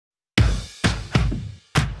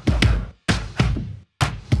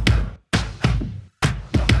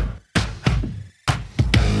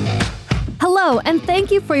Hello, and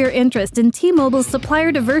thank you for your interest in T-Mobile's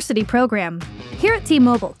Supplier Diversity program. Here at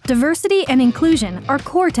T-Mobile, diversity and inclusion are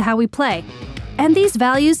core to how we play, and these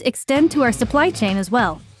values extend to our supply chain as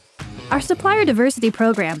well. Our Supplier Diversity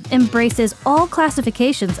program embraces all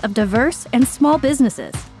classifications of diverse and small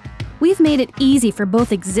businesses. We've made it easy for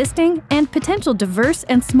both existing and potential diverse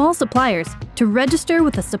and small suppliers to register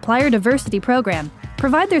with the Supplier Diversity program,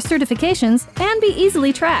 provide their certifications, and be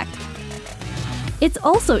easily tracked. It's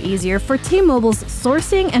also easier for T-Mobile's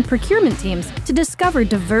sourcing and procurement teams to discover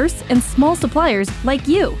diverse and small suppliers like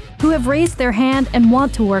you who have raised their hand and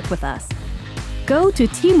want to work with us. Go to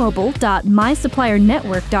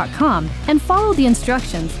tmobile.mysuppliernetwork.com and follow the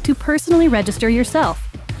instructions to personally register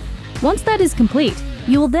yourself. Once that is complete,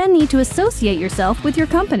 you will then need to associate yourself with your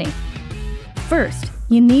company. First,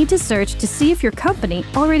 you need to search to see if your company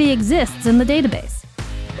already exists in the database.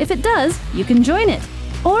 If it does, you can join it,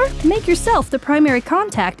 or make yourself the primary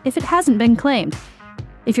contact if it hasn't been claimed.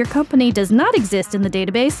 If your company does not exist in the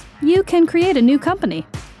database, you can create a new company.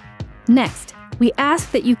 Next, we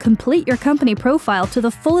ask that you complete your company profile to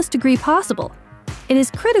the fullest degree possible. It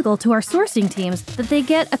is critical to our sourcing teams that they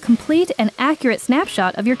get a complete and accurate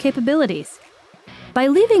snapshot of your capabilities. By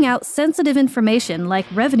leaving out sensitive information like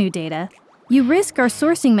revenue data, you risk our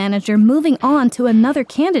sourcing manager moving on to another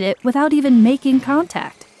candidate without even making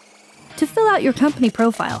contact. To fill out your company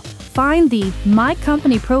profile, find the My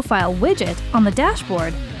Company Profile widget on the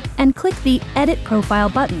dashboard and click the Edit Profile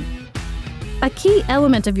button. A key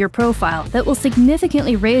element of your profile that will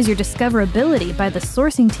significantly raise your discoverability by the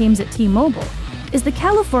sourcing teams at T-Mobile is the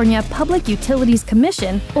California Public Utilities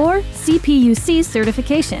Commission, or CPUC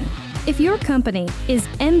certification. If your company is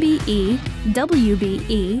MBE,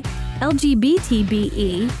 WBE,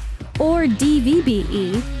 LGBTBE, or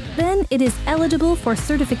DVBE, then it is eligible for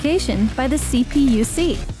certification by the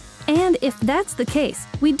CPUC. And if that's the case,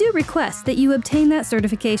 we do request that you obtain that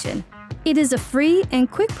certification. It is a free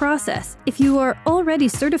and quick process if you are already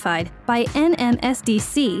certified by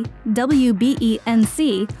NMSDC,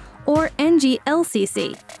 WBENC, or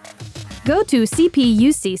NGLCC. Go to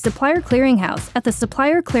CPUC Supplier Clearinghouse at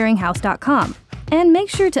thesupplierclearinghouse.com and make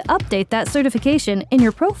sure to update that certification in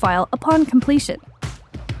your profile upon completion.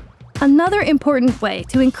 Another important way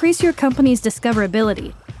to increase your company's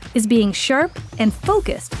discoverability is being sharp and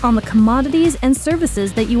focused on the commodities and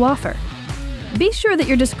services that you offer. Be sure that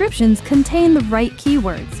your descriptions contain the right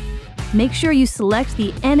keywords. Make sure you select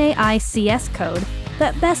the NAICS code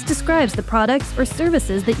that best describes the products or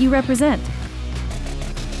services that you represent.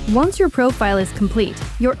 Once your profile is complete,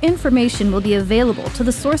 your information will be available to the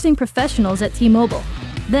sourcing professionals at T-Mobile.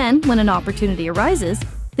 Then, when an opportunity arises,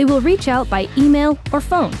 they will reach out by email or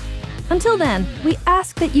phone. Until then, we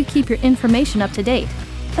ask that you keep your information up to date,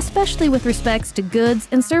 especially with respects to goods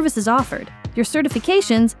and services offered, your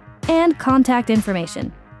certifications, and contact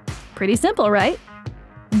information. Pretty simple, right?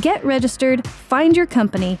 Get registered, find your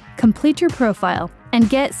company, complete your profile, and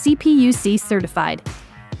get CPUC certified.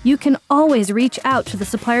 You can always reach out to the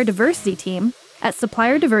Supplier Diversity team at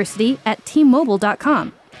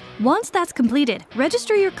supplierdiversity@tmobile.com. Once that's completed,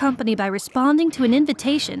 register your company by responding to an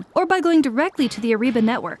invitation or by going directly to the Ariba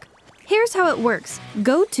network. Here's how it works.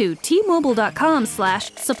 Go to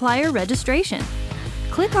tmobile.com/supplier registration.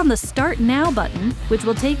 Click on the Start Now button, which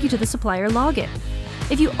will take you to the supplier login.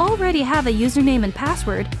 If you already have a username and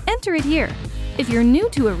password, enter it here. If you're new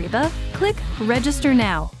to Ariba, click Register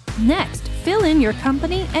Now. Next, fill in your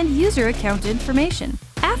company and user account information.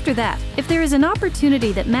 After that, if there is an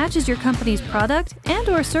opportunity that matches your company's product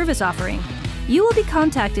and/or service offering, you will be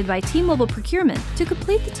contacted by T-Mobile Procurement to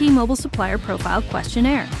complete the T-Mobile Supplier Profile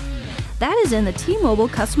questionnaire. That is in the T-Mobile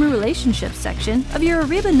Customer Relationships section of your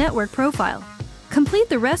Ariba Network profile. Complete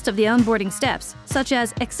the rest of the onboarding steps, such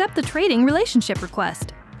as accept the trading relationship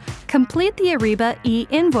request, complete the Ariba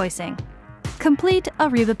e-invoicing, complete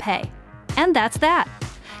Ariba Pay. And that's that!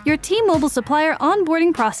 Your T-Mobile supplier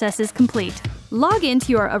onboarding process is complete. Log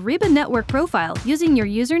into your Ariba Network profile using your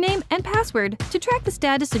username and password to track the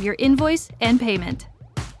status of your invoice and payment.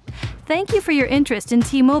 Thank you for your interest in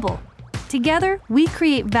T-Mobile. Together, we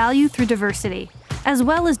create value through diversity, as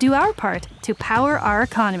well as do our part to power our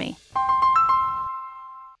economy.